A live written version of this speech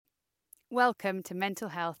Welcome to Mental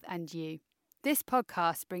Health and You. This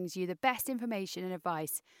podcast brings you the best information and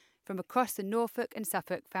advice from across the Norfolk and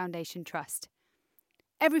Suffolk Foundation Trust.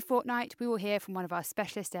 Every fortnight we will hear from one of our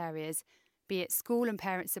specialist areas, be it school and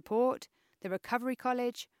parent support, the Recovery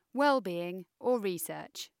College, wellbeing or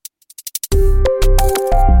research.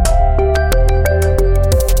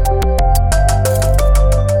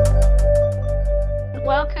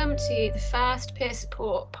 Welcome to the first Peer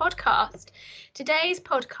Support podcast. Today's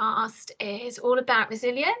podcast is all about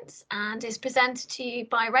resilience and is presented to you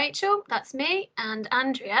by Rachel, that's me, and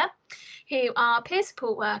Andrea, who are peer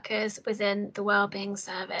support workers within the Wellbeing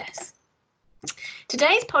Service.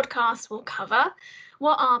 Today's podcast will cover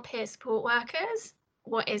what are peer support workers,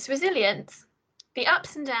 what is resilience, the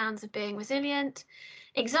ups and downs of being resilient,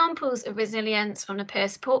 examples of resilience from the peer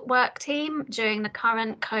support work team during the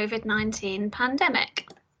current COVID-19 pandemic.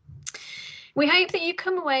 We hope that you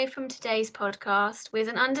come away from today's podcast with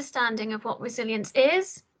an understanding of what resilience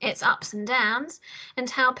is, its ups and downs, and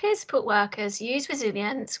how peer support workers use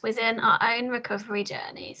resilience within our own recovery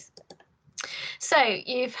journeys. So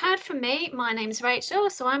you've heard from me, my name's Rachel,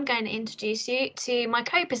 so I'm going to introduce you to my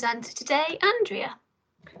co-presenter today, Andrea.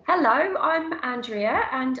 Hello, I'm Andrea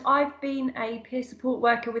and I've been a peer support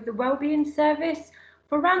worker with the Wellbeing Service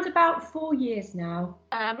for around about 4 years now.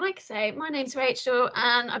 Like I say, my name's Rachel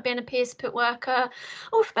and I've been a peer support worker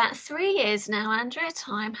for about 3 years now, Andrea.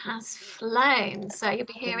 Time has flown, so you'll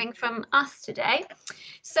be hearing from us today.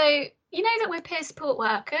 So you know that we're peer support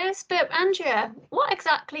workers, but Andrea, what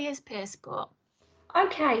exactly is peer support?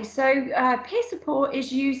 Okay, so peer support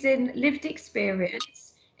is using lived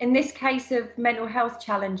experience, in this case of mental health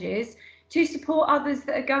challenges, to support others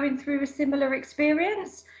that are going through a similar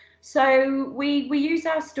experience. So we use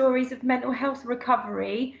our stories of mental health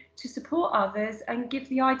recovery to support others and give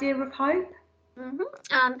the idea of hope.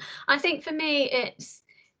 And I think for me,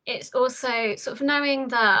 it's also sort of knowing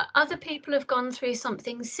that other people have gone through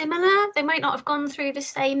something similar. They might not have gone through the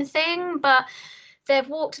same thing, but they've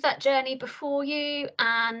walked that journey before you,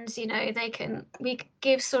 and you know we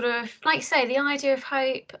give sort of, like you say, the idea of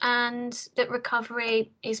hope and that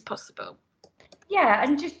recovery is possible. Yeah,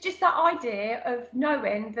 and just that idea of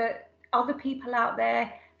knowing that other people out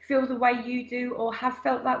there feel the way you do or have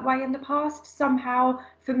felt that way in the past. Somehow,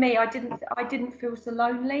 for me, I didn't feel so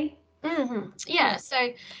lonely. Yeah, so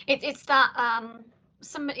it's that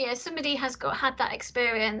somebody has had that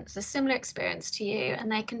experience, a similar experience to you,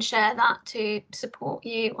 and they can share that to support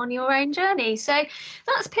you on your own journey. So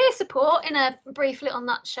that's peer support in a brief little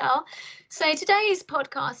nutshell. So today's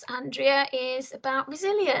podcast, Andrea, is about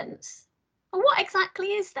resilience. Well, what exactly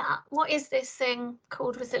is that? What is this thing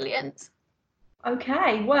called resilience?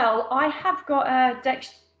 Okay, well, I have got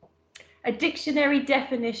a dictionary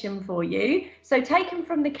definition for you. So taken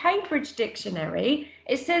from the Cambridge Dictionary,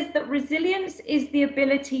 it says that resilience is the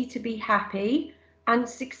ability to be happy and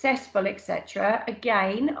successful, etc.,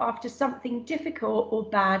 again after something difficult or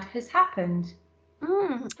bad has happened.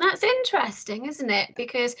 That's interesting, isn't it?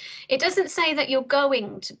 Because it doesn't say that you're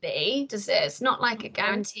going to be, does it? It's not like a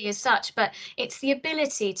guarantee as such, but it's the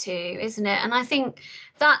ability to, isn't it? And I think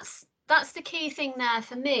that's the key thing there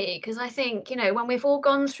for me, because I think, you know, when we've all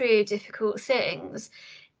gone through difficult things,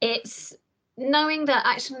 it's knowing that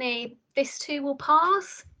actually this too will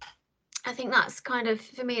pass. I think that's kind of,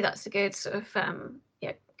 for me, that's a good sort of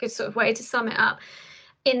good sort of way to sum it up,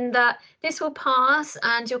 in that this will pass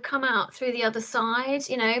and you'll come out through the other side,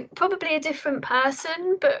 you know, probably a different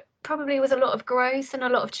person, but probably with a lot of growth and a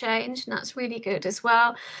lot of change, and that's really good as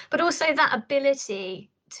well. But also that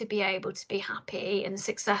ability to be able to be happy and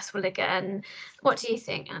successful again. What do you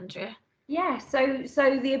think, Andrea? Yeah, so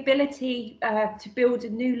the ability to build a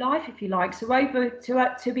new life, if you like, so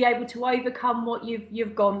to be able to overcome what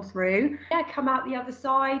you've gone through, come out the other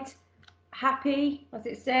side happy, as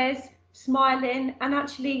it says, smiling, and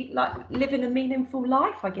actually like living a meaningful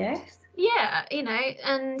life, I guess. Yeah, you know,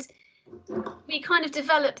 and we kind of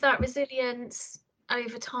develop that resilience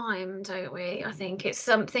over time, don't we? I think it's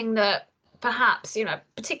something that perhaps, you know,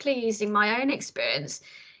 particularly using my own experience,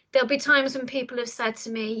 there'll be times when people have said to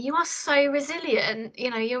me, you are so resilient, you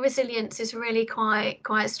know, your resilience is really quite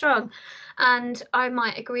strong. And I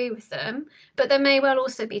might agree with them, but there may well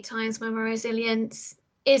also be times when my resilience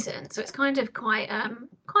isn't. So it's kind of quite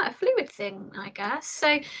a fluid thing, I guess.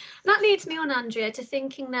 So that leads me on, Andrea, to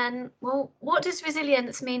thinking then, well, what does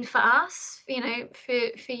resilience mean for us, you know,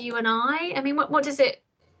 for you and I mean, what does it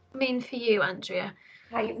mean for you, Andrea?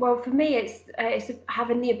 Okay, well, for me, it's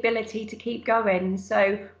having the ability to keep going.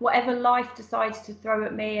 So whatever life decides to throw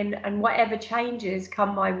at me and whatever changes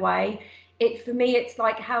come my way, for me, it's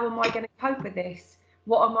like, how am I going to cope with this?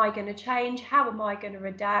 What am I going to change? How am I going to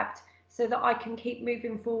adapt? so that I can keep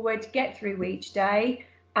moving forward, get through each day,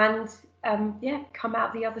 and come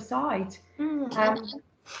out the other side.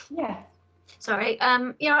 Sorry.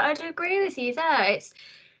 Yeah, I do agree with you there.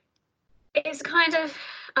 It's kind of,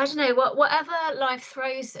 I don't know, whatever life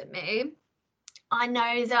throws at me, I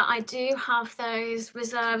know that I do have those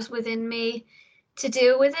reserves within me to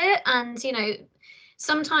deal with it. And, you know,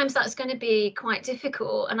 sometimes that's going to be quite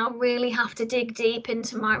difficult, and I'll really have to dig deep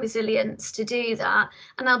into my resilience to do that.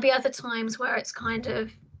 And there'll be other times where it's kind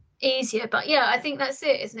of easier. But yeah, I think that's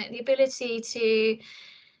it, isn't it? The ability to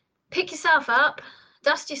pick yourself up,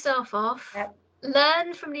 dust yourself off, Yep.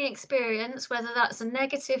 learn from the experience, whether that's a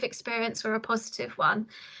negative experience or a positive one,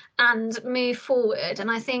 and move forward. And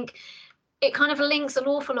I think it kind of links an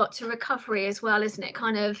awful lot to recovery as well, isn't it?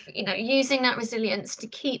 Kind of, you know, using that resilience to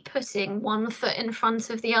keep putting one foot in front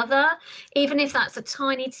of the other, even if that's a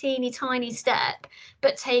tiny, tiny step,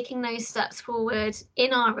 but taking those steps forward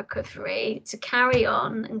in our recovery to carry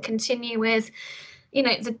on and continue with, you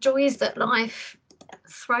know, the joys that life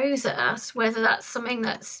throws at us, whether that's something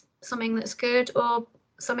that's good or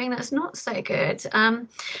something that's not so good. And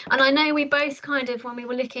I know we both kind of, when we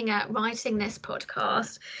were looking at writing this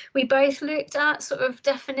podcast, we both looked at sort of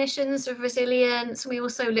definitions of resilience. We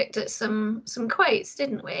also looked at some quotes,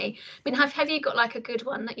 didn't we? I mean, have you got like a good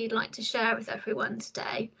one that you'd like to share with everyone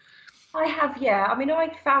today? I have, yeah. I mean,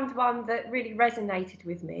 I found one that really resonated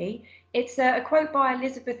with me. It's a quote by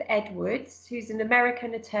Elizabeth Edwards, who's an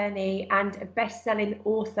American attorney and a best-selling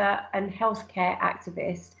author and healthcare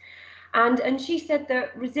activist. And she said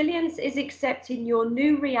that resilience is accepting your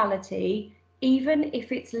new reality, even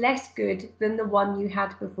if it's less good than the one you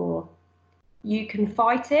had before. You can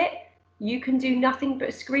fight it, you can do nothing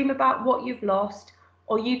but scream about what you've lost,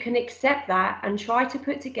 or you can accept that and try to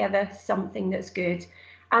put together something that's good.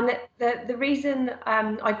 And the reason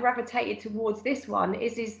I gravitated towards this one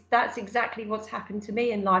is that's exactly what's happened to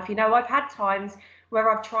me in life. You know, I've had times where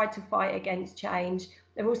I've tried to fight against change.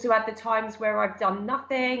 I've also had the times where I've done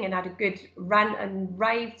nothing and had a good rant and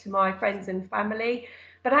rave to my friends and family.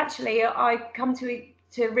 But actually, I come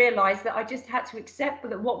to realise that I just had to accept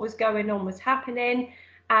that what was going on was happening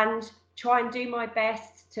and try and do my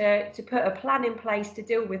best to put a plan in place to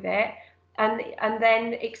deal with it. And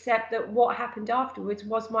then accept that what happened afterwards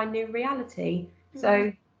was my new reality.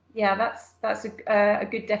 So yeah, that's a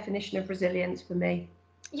good definition of resilience for me.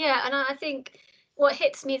 Yeah, and I think what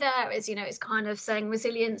hits me there is, you know, it's kind of saying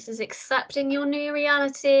resilience is accepting your new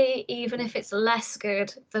reality, even if it's less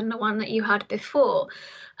good than the one that you had before.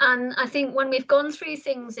 And I think when we've gone through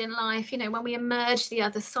things in life, you know, when we emerge the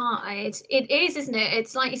other side, it is, isn't it?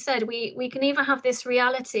 It's like you said, we can either have this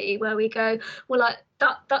reality where we go, well, like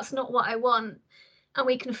that's not what I want, and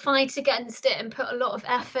we can fight against it and put a lot of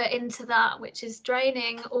effort into that, which is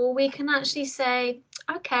draining, or we can actually say,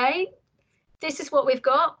 okay, this is what we've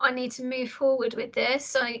got. I need to move forward with this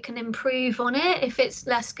so I can improve on it. If it's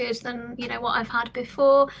less good than, you know, what I've had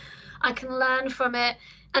before, I can learn from it.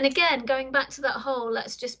 And again, going back to that whole,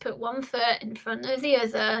 let's just put one foot in front of the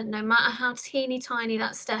other, no matter how teeny tiny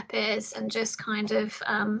that step is, and just kind of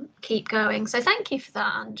keep going. So thank you for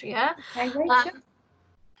that, Andrea. Okay, Rachel.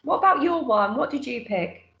 What about your one? What did you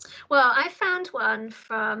pick? Well, I found one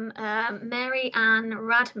from Mary Ann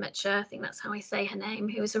Radmacher, I think that's how I say her name,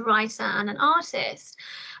 who is a writer and an artist.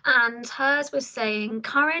 And hers was saying,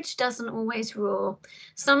 courage doesn't always roar.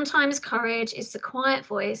 Sometimes courage is the quiet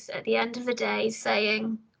voice at the end of the day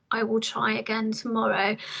saying, I will try again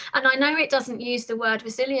tomorrow. And I know it doesn't use the word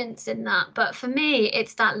resilience in that, but for me,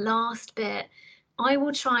 it's that last bit. I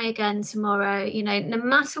will try again tomorrow. You know, no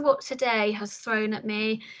matter what today has thrown at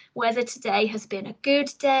me, whether today has been a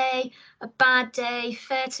good day, a bad day,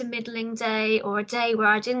 fair to middling day, or a day where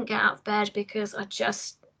I didn't get out of bed because I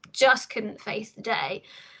just couldn't face the day.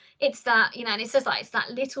 It's that, you know, and it says like it's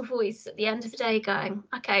that little voice at the end of the day going,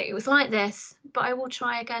 okay, it was like this, but I will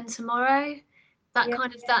try again tomorrow. That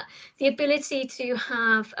kind of that, the ability to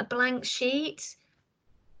have a blank sheet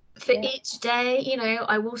for each day. You know,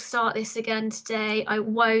 I will start this again today. I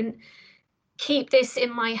won't keep this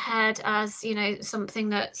in my head as, you know, something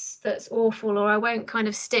that's awful, or I won't kind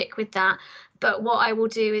of stick with that. But what I will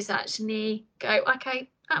do is actually go, okay,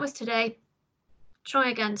 that was today,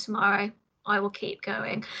 try again tomorrow, I will keep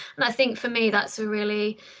going. And I think for me that's a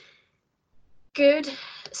really good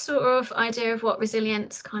sort of idea of what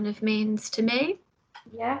resilience kind of means to me.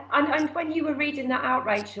 Yeah, and when you were reading that out,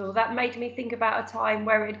 Rachel, that made me think about a time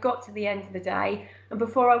where it got to the end of the day, and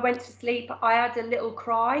before I went to sleep, I had a little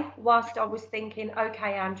cry whilst I was thinking,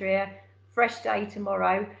 okay, Andrea, fresh day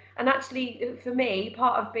tomorrow. And actually, for me,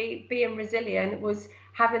 part of being resilient was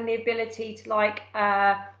having the ability to like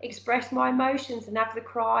express my emotions and have the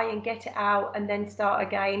cry and get it out and then start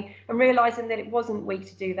again, and realizing that it wasn't weak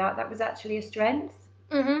to do that. That was actually a strength.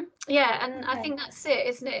 Yeah, and I think that's it,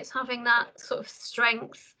 isn't it? It's having that sort of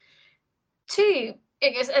strength to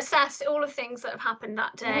assess all the things that have happened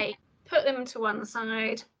that day, put them to one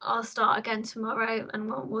side. I'll start again tomorrow,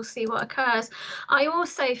 and we'll see what occurs. I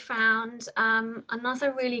also found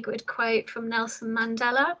another really good quote from Nelson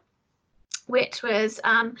Mandela, which was,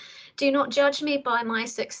 "Do not judge me by my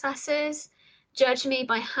successes. Judge me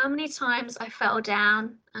by how many times I fell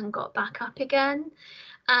down and got back up again."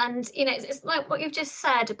 And it's like what you've just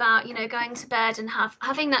said about going to bed and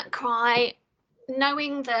having that cry,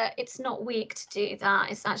 knowing that it's not weak to do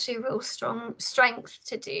that. It's actually a real strong strength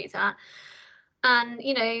to do that. And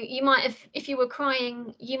you might have, if you were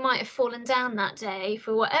crying, you might have fallen down that day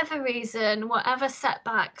for whatever reason, whatever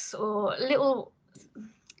setbacks or little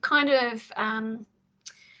kind of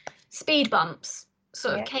speed bumps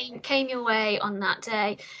sort of came your way on that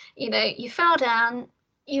day. You fell down,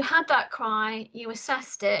 you had that cry, you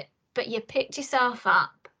assessed it, but you picked yourself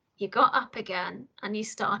up, you got up again, and you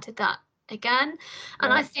started that again.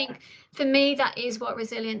 And I think for me, that is what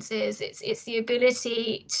resilience is. It's the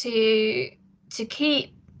ability to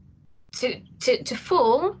keep to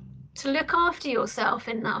fall, to look after yourself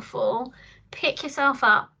in that fall, pick yourself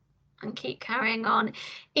up and keep carrying on,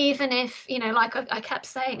 even if like I kept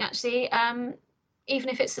saying, actually, even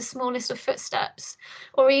if it's the smallest of footsteps,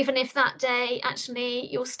 or even if that day actually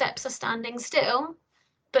your steps are standing still,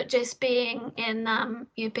 but just being in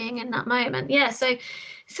being in that moment. So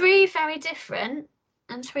 3 very different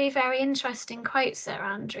and 3 very interesting quotes there,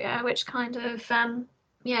 Andrea, which kind of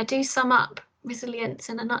do sum up resilience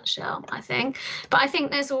in a nutshell, I think. But I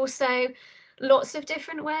think there's also lots of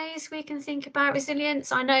different ways we can think about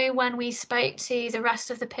resilience. I know when we spoke to the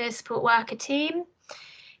rest of the peer support worker team,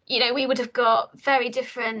 we would have got very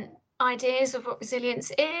different ideas of what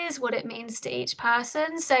resilience is, what it means to each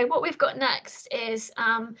person. So what we've got next is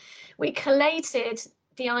we collated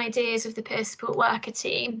the ideas of the peer support worker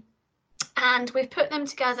team, and we've put them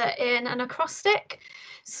together in an acrostic.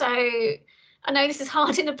 So I know this is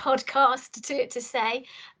hard in a podcast to say,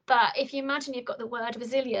 but if you imagine you've got the word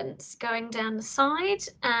resilience going down the side,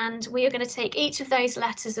 and we are going to take each of those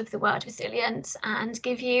letters of the word resilience and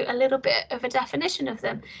give you a little bit of a definition of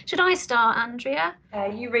them. Should I start, Andrea?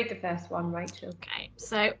 You read the first one, Rachel. Okay,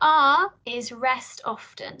 so R is rest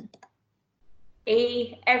often.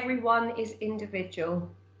 E, everyone is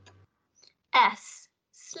individual. S,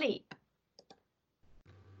 sleep.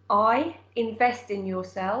 I, invest in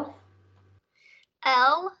yourself.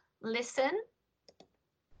 L, listen.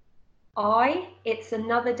 I, it's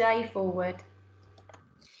another day forward.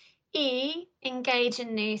 E, engage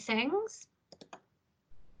in new things.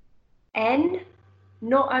 N,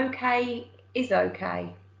 not okay is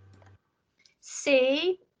okay.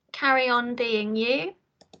 C, carry on being you.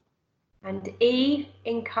 And E,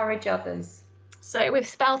 encourage others. So we've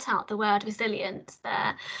spelt out the word resilience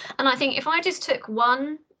there. And I think if I just took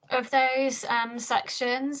one of those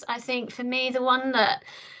sections, I think for me, the one that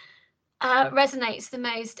resonates the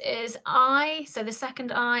most is I, so the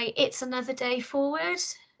second I, it's another day forward.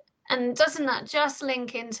 And doesn't that just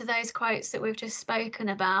link into those quotes that we've just spoken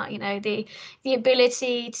about, the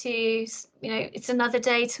ability to, it's another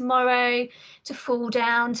day tomorrow, to fall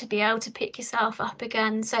down, to be able to pick yourself up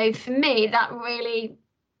again. So for me, that really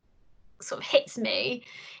sort of hits me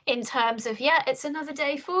in terms of, it's another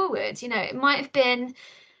day forward. It might have been,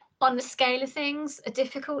 on the scale of things, a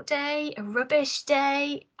difficult day, a rubbish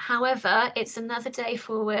day. However, it's another day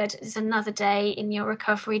forward. It's another day in your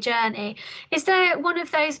recovery journey. Is there one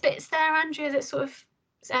of those bits there, Andrea, that sort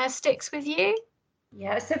of sticks with you?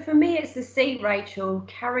 Yeah, so for me, it's the C, Rachel,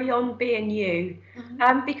 carry on being you.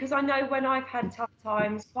 Because I know when I've had tough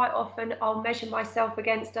times, quite often I'll measure myself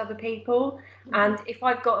against other people. And if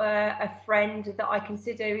I've got a friend that I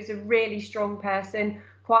consider is a really strong person,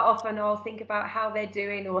 quite often I'll think about how they're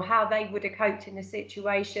doing or how they would have coped in a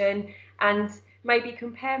situation, and maybe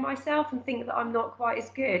compare myself and think that I'm not quite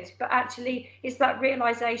as good. But actually, it's that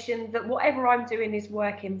realization that whatever I'm doing is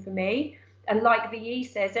working for me. And like the E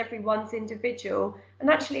says, everyone's individual. And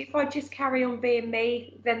actually, if I just carry on being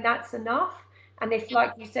me, then that's enough. And if,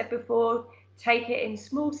 like you said before, take it in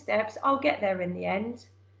small steps, I'll get there in the end.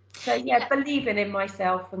 So believing in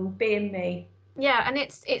myself and being me. Yeah, and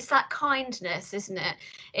it's that kindness, isn't it?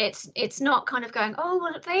 It's not kind of going, oh,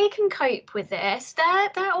 well, they can cope with this.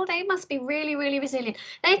 They must be really, really resilient.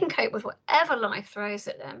 They can cope with whatever life throws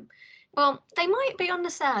at them. Well, they might be on the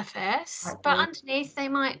surface, but underneath they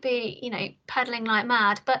might be, pedaling like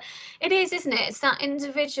mad. But it is, isn't it? It's that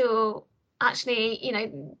individual actually,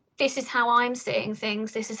 this is how I'm seeing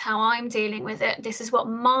things, this is how I'm dealing with it, this is what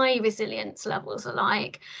my resilience levels are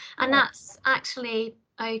like, and that's actually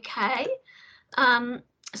okay.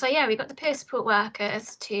 So yeah, we've got the peer support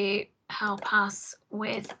workers to help us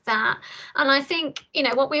with that. And I think,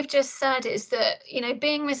 what we've just said is that,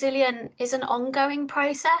 being resilient is an ongoing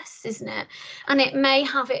process, isn't it? And it may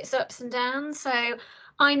have its ups and downs. So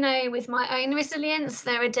I know with my own resilience,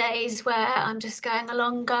 there are days where I'm just going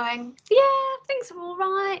along going, yeah, things are all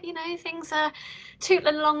right, things are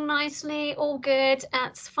tootling along nicely, all good,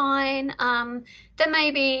 that's fine. There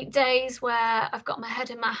may be days where I've got my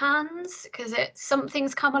head in my hands because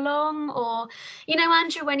something's come along, or,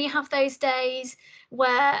 Andrew, when you have those days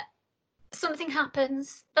where something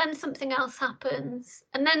happens, then something else happens,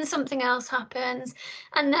 and then something else happens,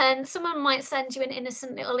 and then someone might send you an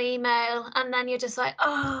innocent little email, and then you're just like,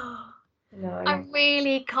 oh, no. I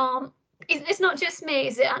really can't. It's not just me,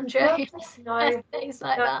 is it, Andrew? No. Things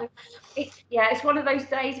like that. It's one of those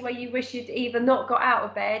days where you wish you'd either not got out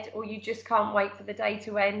of bed, or you just can't wait for the day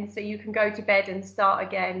to end so you can go to bed and start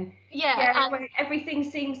again. When everything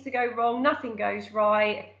seems to go wrong, nothing goes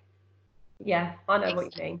right. Yeah, I know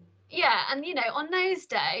what you mean. Yeah, and on those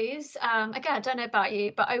days, again, I don't know about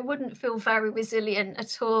you, but I wouldn't feel very resilient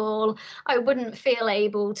at all. I wouldn't feel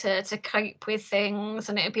able to cope with things,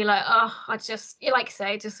 and it'd be like, oh, I just, like I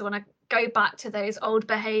say, just want to go back to those old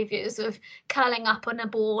behaviours of curling up on a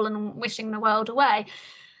ball and wishing the world away.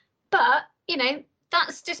 But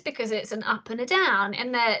that's just because it's an up and a down,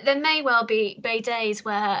 and there may well be days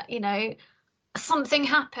where something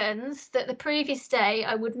happens that the previous day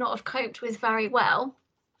I would not have coped with very well,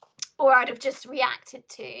 or I'd have just reacted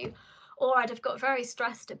to, or I'd have got very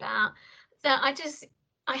stressed about, that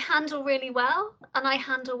I handle really well, and I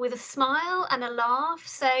handle with a smile and a laugh.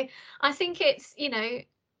 So I think it's,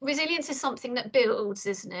 resilience is something that builds,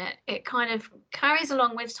 isn't it? It kind of carries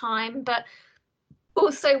along with time, but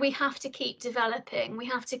also we have to keep developing. We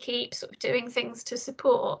have to keep sort of doing things to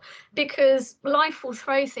support, because life will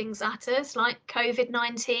throw things at us like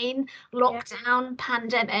COVID-19, lockdown,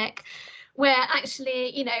 pandemic, where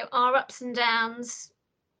actually, our ups and downs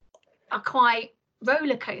are quite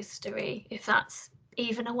roller coastery, if that's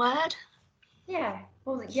even a word. Yeah,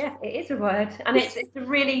 well, yeah, it is a word, and it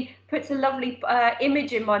really puts a lovely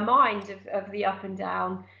image in my mind of the up and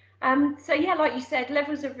down. So yeah, like you said,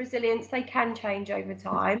 levels of resilience, they can change over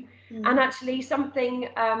time. And actually something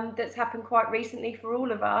that's happened quite recently for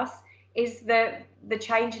all of us is the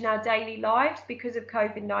change in our daily lives because of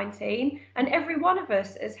COVID-19, and every one of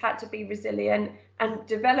us has had to be resilient and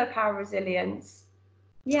develop our resilience.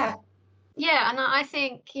 Yeah, and I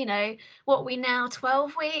think, what we now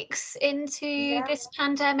 12 weeks into this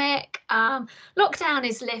pandemic, lockdown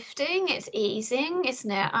is lifting, it's easing,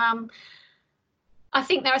 isn't it? I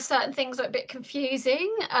think there are certain things that are a bit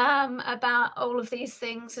confusing about all of these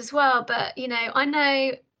things as well. But,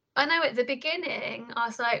 I know at the beginning, I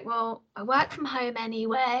was like, well, I work from home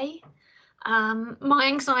anyway. My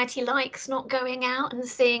anxiety likes not going out and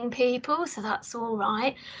seeing people, so that's all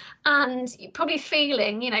right. And you're probably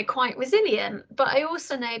feeling, quite resilient. But I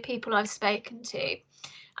also know people I've spoken to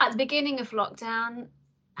at the beginning of lockdown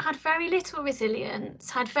had very little resilience,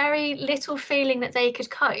 had very little feeling that they could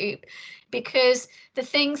cope, because the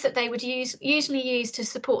things that they would usually use to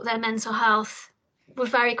support their mental health were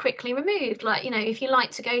very quickly removed. Like, if you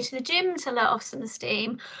like to go to the gym to let off some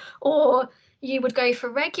steam, or you would go for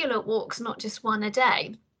regular walks, not just one a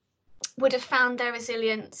day, would have found their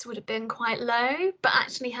resilience would have been quite low, but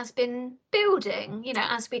actually has been building,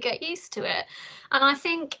 as we get used to it. And I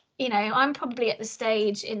think, I'm probably at the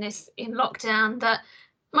stage in lockdown that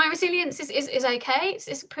my resilience is okay.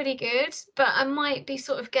 It's pretty good, but I might be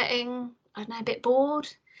sort of getting, I don't know, a bit bored,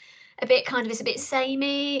 a bit kind of, it's a bit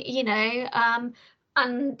samey,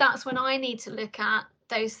 and that's when I need to look at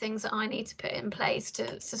those things that I need to put in place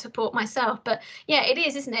to support myself. But yeah, it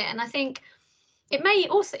is, isn't it? And I think it may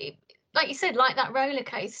also, like you said, like that roller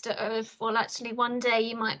coaster of, well, actually one day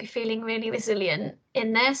you might be feeling really resilient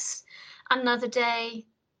in this, another day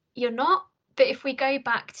you're not. But if we go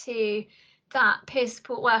back to that peer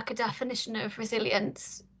support worker definition of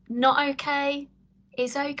resilience, not okay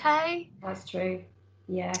is okay. That's true.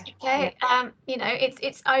 Yeah. Okay. Yeah.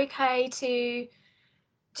 It's okay to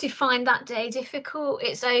find that day difficult.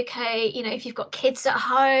 It's okay, if you've got kids at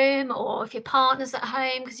home, or if your partner's at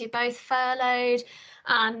home because you're both furloughed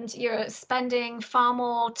and you're spending far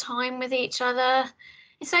more time with each other.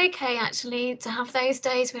 It's okay actually to have those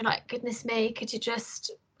days where you're like, goodness me, could you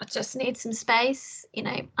just I just need some space, I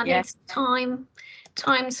need some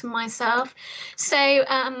time to myself. So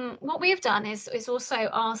what we've done is also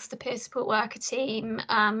asked the peer support worker team,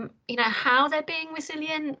 how they're being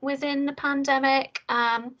resilient within the pandemic.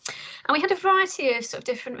 And we had a variety of sort of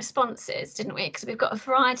different responses, didn't we? Because we've got a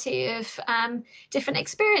variety of different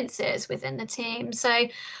experiences within the team. So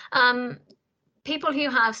people who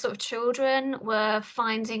have sort of children were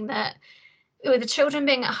finding that with the children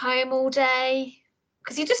being at home all day,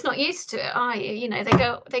 because you're just not used to it, are you?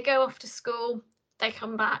 They go off to school, they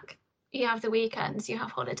come back, you have the weekends, you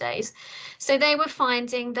have holidays. So they were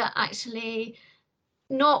finding that actually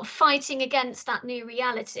not fighting against that new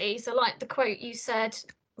reality. So like the quote you said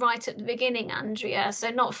right at the beginning, Andrea, so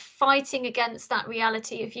not fighting against that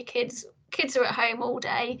reality of your kids are at home all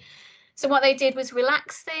day. So what they did was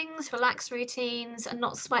relax things, relax routines, and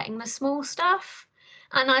not sweating the small stuff.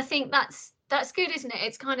 And I think that's good, isn't it?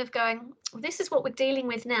 It's kind of going, well, this is what we're dealing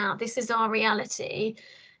with now. This is our reality.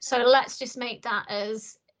 So let's just make that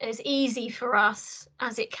as easy for us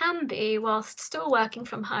as it can be whilst still working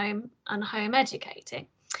from home and home educating.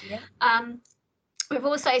 Yeah. We've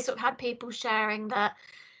also sort of had people sharing that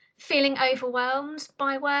feeling overwhelmed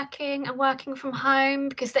by working from home,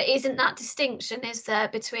 because there isn't that distinction, is there,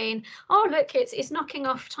 between, oh, look, it's knocking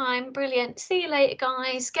off time, brilliant, see you later,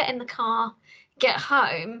 guys, get in the car, get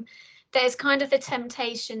home. There's kind of the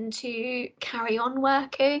temptation to carry on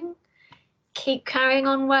working, keep carrying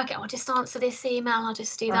on working. I'll just answer this email, I'll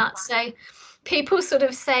just do that. So people sort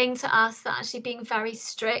of saying to us that actually being very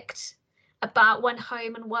strict about when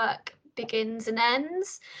home and work begins and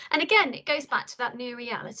ends. And again, it goes back to that new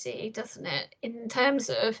reality, doesn't it? In terms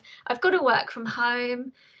of, I've got to work from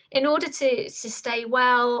home. In order to stay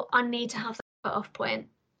well, I need to have that cut-off point.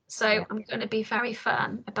 So I'm going to be very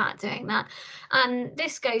firm about doing that. And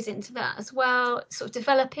this goes into that as well, sort of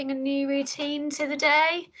developing a new routine to the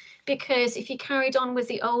day, because if you carried on with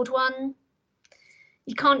the old one,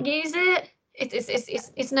 you can't use it.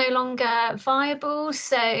 It's no longer viable.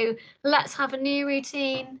 So let's have a new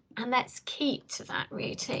routine and let's keep to that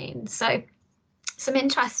routine. So some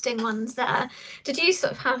interesting ones there. Did you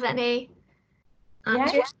sort of have any,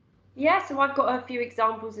 Andrea? Yeah, so I've got a few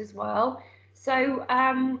examples as well. So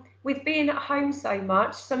with being at home so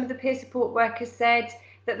much, some of the peer support workers said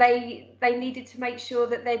that they needed to make sure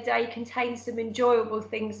that their day contained some enjoyable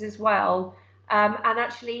things as well, and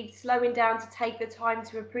actually slowing down to take the time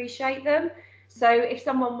to appreciate them. So if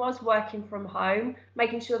someone was working from home,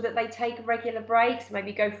 making sure that they take regular breaks,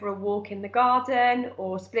 maybe go for a walk in the garden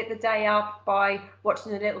or split the day up by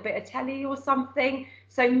watching a little bit of telly or something.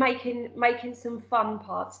 So making some fun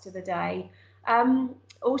parts to the day.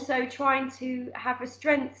 Also trying to have a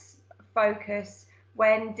strengths focus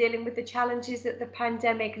when dealing with the challenges that the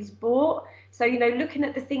pandemic has brought. So, looking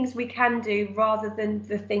at the things we can do rather than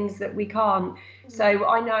the things that we can't. So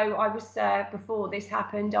I know I was, before this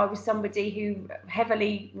happened, I was somebody who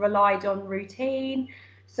heavily relied on routine.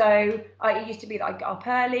 So it used to be that I got up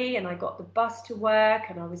early and I got the bus to work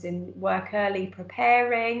and I was in work early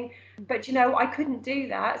preparing. But, I couldn't do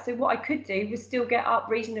that. So what I could do was still get up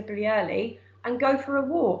reasonably early and go for a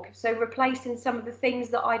walk. So replacing some of the things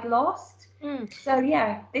that I'd lost. So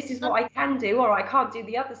yeah, this is what I can do, or I can't do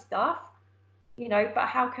the other stuff, but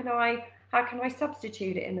how can I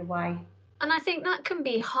substitute it in a way? And I think that can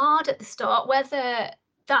be hard at the start, whether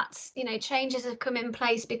that's, changes have come in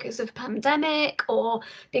place because of pandemic or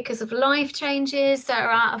because of life changes that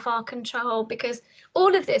are out of our control, because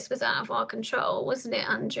all of this was out of our control, wasn't it,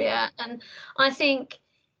 Andrea? And I think,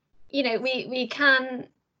 we can,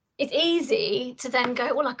 it's easy to then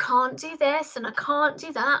go, well, I can't do this and I can't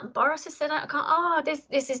do that. And Boris has said, I can't,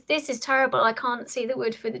 this is terrible. I can't see the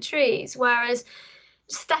wood for the trees. Whereas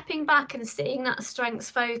stepping back and seeing that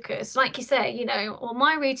strengths focus, like you say, well,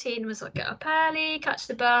 my routine was I'd get up early, catch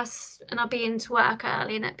the bus, and I'll be into work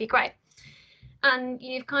early and it'd be great. And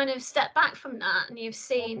you've kind of stepped back from that and you've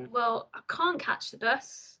seen, well, I can't catch the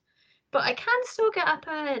bus, but I can still get up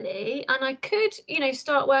early and I could,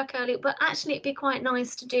 start work early, but actually it'd be quite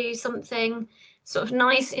nice to do something sort of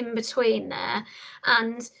nice in between there.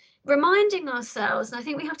 And reminding ourselves, and I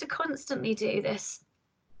think we have to constantly do this,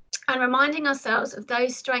 and reminding ourselves of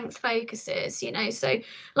those strength focuses, so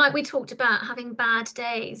like we talked about having bad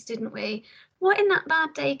days, didn't we? What in that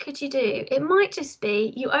bad day could you do? It might just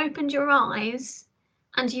be you opened your eyes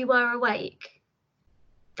and you were awake.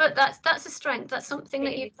 But that's a strength. That's something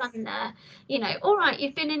that you've done there. All right,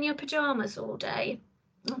 you've been in your pajamas all day.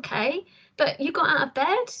 Okay, but you got out of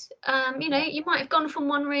bed. You might have gone from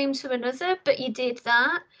one room to another, but you did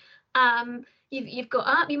that. You've got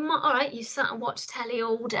up. You sat and watched telly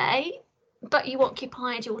all day, but you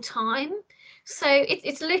occupied your time. So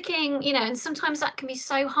it's looking, and sometimes that can be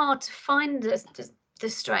so hard to find the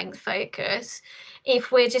strength focus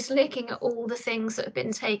if we're just looking at all the things that have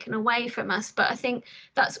been taken away from us. But I think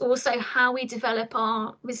that's also how we develop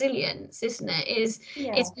our resilience, isn't it?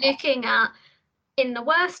 It's looking at, in the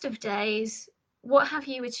worst of days, what have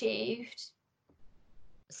you achieved?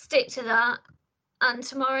 Stick to that. And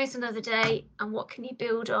tomorrow's another day, and what can you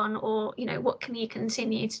build on, or what can you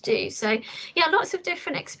continue to do? So yeah, lots of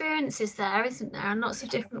different experiences there, isn't there, and lots of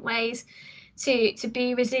different ways to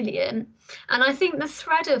be resilient. And I think the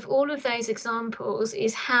thread of all of those examples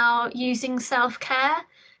is how using self-care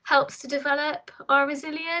helps to develop our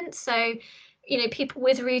resilience. So people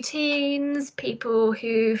with routines, people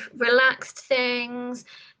who've relaxed things,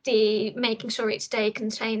 making sure each day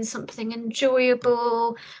contains something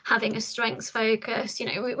enjoyable, having a strengths focus.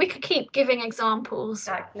 We could keep giving examples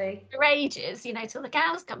for ages, till the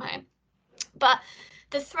cows come home. But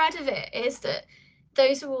the thread of it is that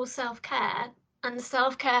those are all self-care, and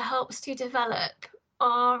self-care helps to develop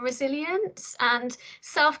our resilience. And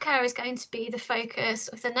self-care is going to be the focus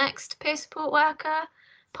of the next peer support worker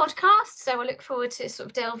podcast. So I look forward to sort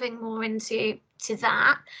of delving more into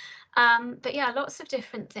that. But yeah, lots of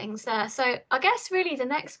different things there. So I guess really the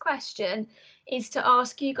next question is to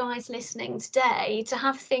ask you guys listening today to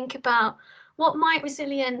have a think about, what might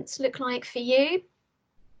resilience look like for you?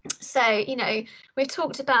 So, we've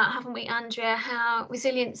talked about, haven't we, Andrea, how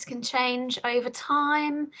resilience can change over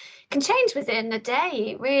time, can change within a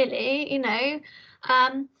day, really,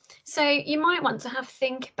 So you might want to have a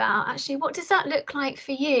think about, actually, what does that look like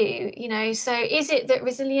for you? So is it that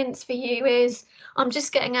resilience for you is, I'm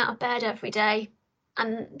just getting out of bed every day,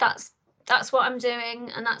 and that's what I'm doing,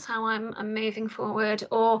 and that's how I'm moving forward?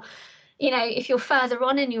 Or, if you're further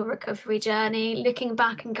on in your recovery journey, looking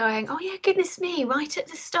back and going, oh yeah, goodness me, right at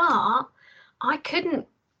the start, I couldn't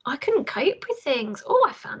cope with things. Oh,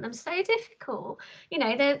 I found them so difficult.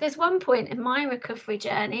 There's one point in my recovery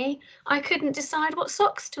journey, I couldn't decide what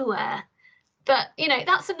socks to wear. But,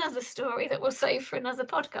 that's another story that we'll save for another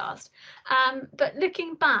podcast. But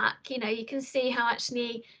looking back, you can see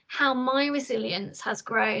how my resilience has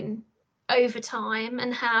grown over time,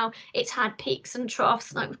 and how it's had peaks and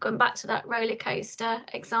troughs. Like, we've gone back to that roller coaster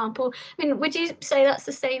example. I mean, would you say that's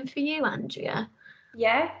the same for you, Andrea?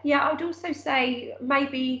 Yeah, I'd also say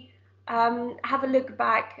maybe have a look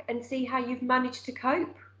back and see how you've managed to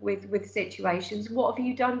cope with situations. What have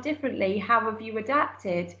you done differently? How have you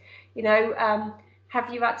adapted?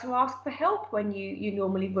 Have you had to ask for help when you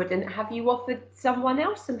normally wouldn't? Have you offered someone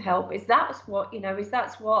else some help? Is that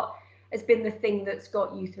what has been the thing that's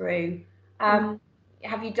got you through?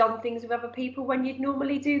 Have you done things with other people when you'd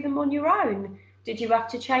normally do them on your own? Did you have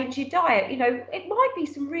to change your diet? It might be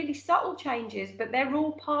some really subtle changes, but they're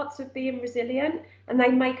all parts of being resilient, and they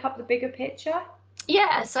make up the bigger picture.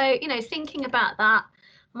 Yeah, so, thinking about that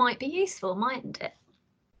might be useful, mightn't it?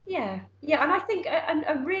 Yeah, and I think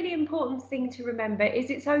a really important thing to remember is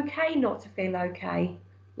it's okay not to feel okay.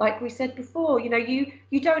 Like we said before, you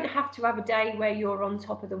don't have to have a day where you're on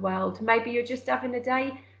top of the world. Maybe you're just having a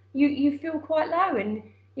day you feel quite low, and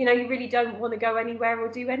you really don't want to go anywhere or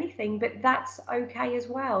do anything, but that's okay as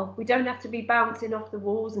well. We don't have to be bouncing off the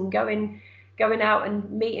walls and going out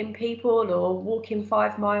and meeting people or walking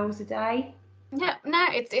 5 miles a day. Yeah, no,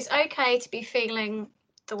 it's okay to be feeling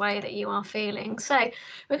the way that you are feeling. So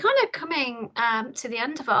we're kind of coming to the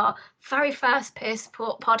end of our very first peer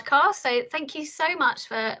support podcast. So thank you so much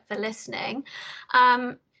for listening.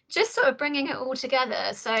 Just sort of bringing it all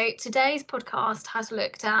together. So today's podcast has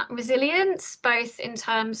looked at resilience, both in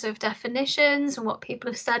terms of definitions and what people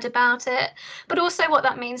have said about it, but also what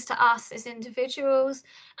that means to us as individuals,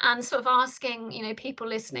 and sort of asking, people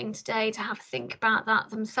listening today to have a think about that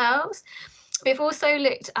themselves. We've also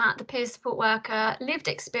looked at the peer support worker lived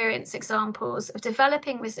experience examples of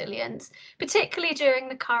developing resilience, particularly during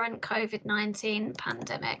the current COVID-19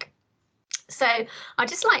 pandemic. So I'd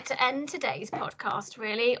just like to end today's podcast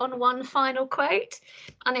really on one final quote,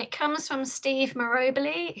 and it comes from Steve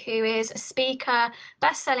Maroboli, who is a speaker,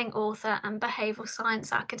 best-selling author and behavioural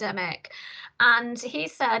science academic. And he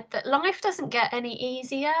said that life doesn't get any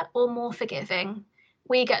easier or more forgiving.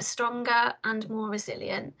 We get stronger and more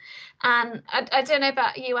resilient. And I don't know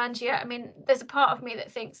about you, Andrea. I mean, there's a part of me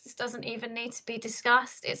that thinks this doesn't even need to be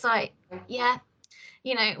discussed. It's like, yeah,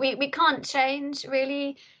 we can't change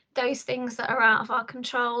really those things that are out of our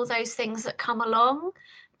control, those things that come along.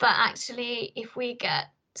 But actually, if we get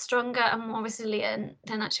stronger and more resilient,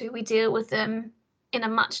 then actually we deal with them in a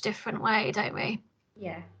much different way, don't we?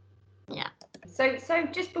 Yeah. So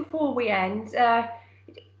just before we end,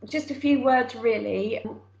 just a few words really,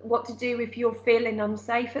 what to do if you're feeling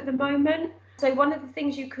unsafe at the moment. So one of the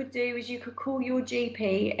things you could do is you could call your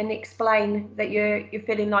GP and explain that you're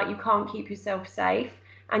feeling like you can't keep yourself safe,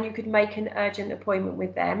 and you could make an urgent appointment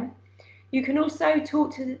with them. You can also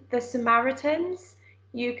talk to the Samaritans.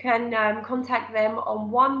 You can contact them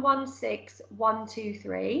on 116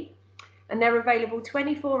 123, and they're available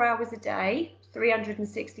 24 hours a day,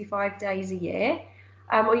 365 days a year.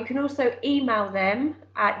 Or you can also email them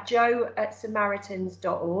at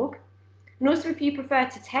joe@samaritans.org. And also, if you prefer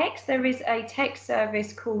to text, there is a text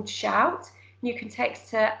service called Shout. You can text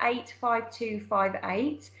to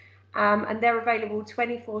 85258, and they're available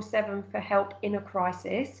 24/7 for help in a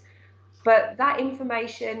crisis. But that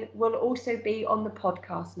information will also be on the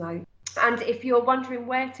podcast note. And if you're wondering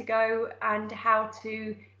where to go and how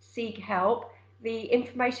to seek help, the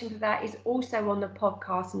information for that is also on the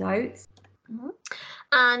podcast notes. Mm-hmm.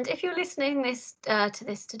 And if you're listening to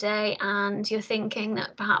this today and you're thinking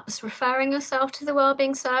that perhaps referring yourself to the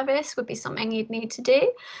Wellbeing Service would be something you'd need to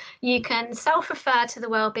do, you can self-refer to the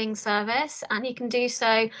Wellbeing Service, and you can do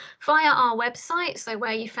so via our website, so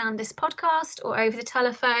where you found this podcast, or over the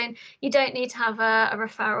telephone. You don't need to have a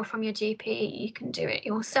referral from your GP, you can do it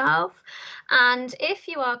yourself. And if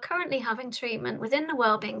you are currently having treatment within the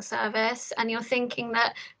Wellbeing Service and you're thinking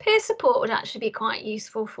that peer support would actually be quite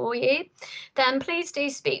useful for you, then please do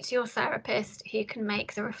speak to your therapist who can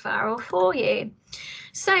make the referral for you.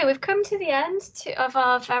 So we've come to the end of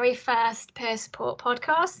our very first peer support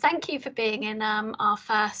podcast. Thank you for being in our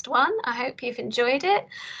first one. I hope you've enjoyed it.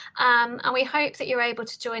 And we hope that you're able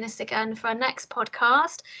to join us again for our next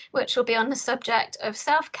podcast, which will be on the subject of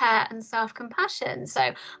self-care and self-compassion.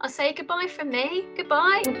 So I'll say goodbye from me.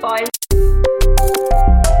 Goodbye. Goodbye.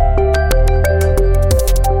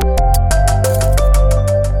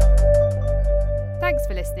 Thanks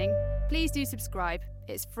for listening. Please do subscribe.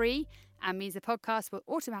 It's free and means the podcast will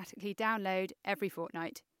automatically download every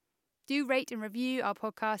fortnight. Do rate and review our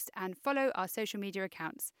podcast and follow our social media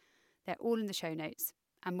accounts. They're all in the show notes.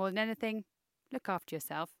 And more than anything, look after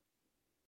yourself.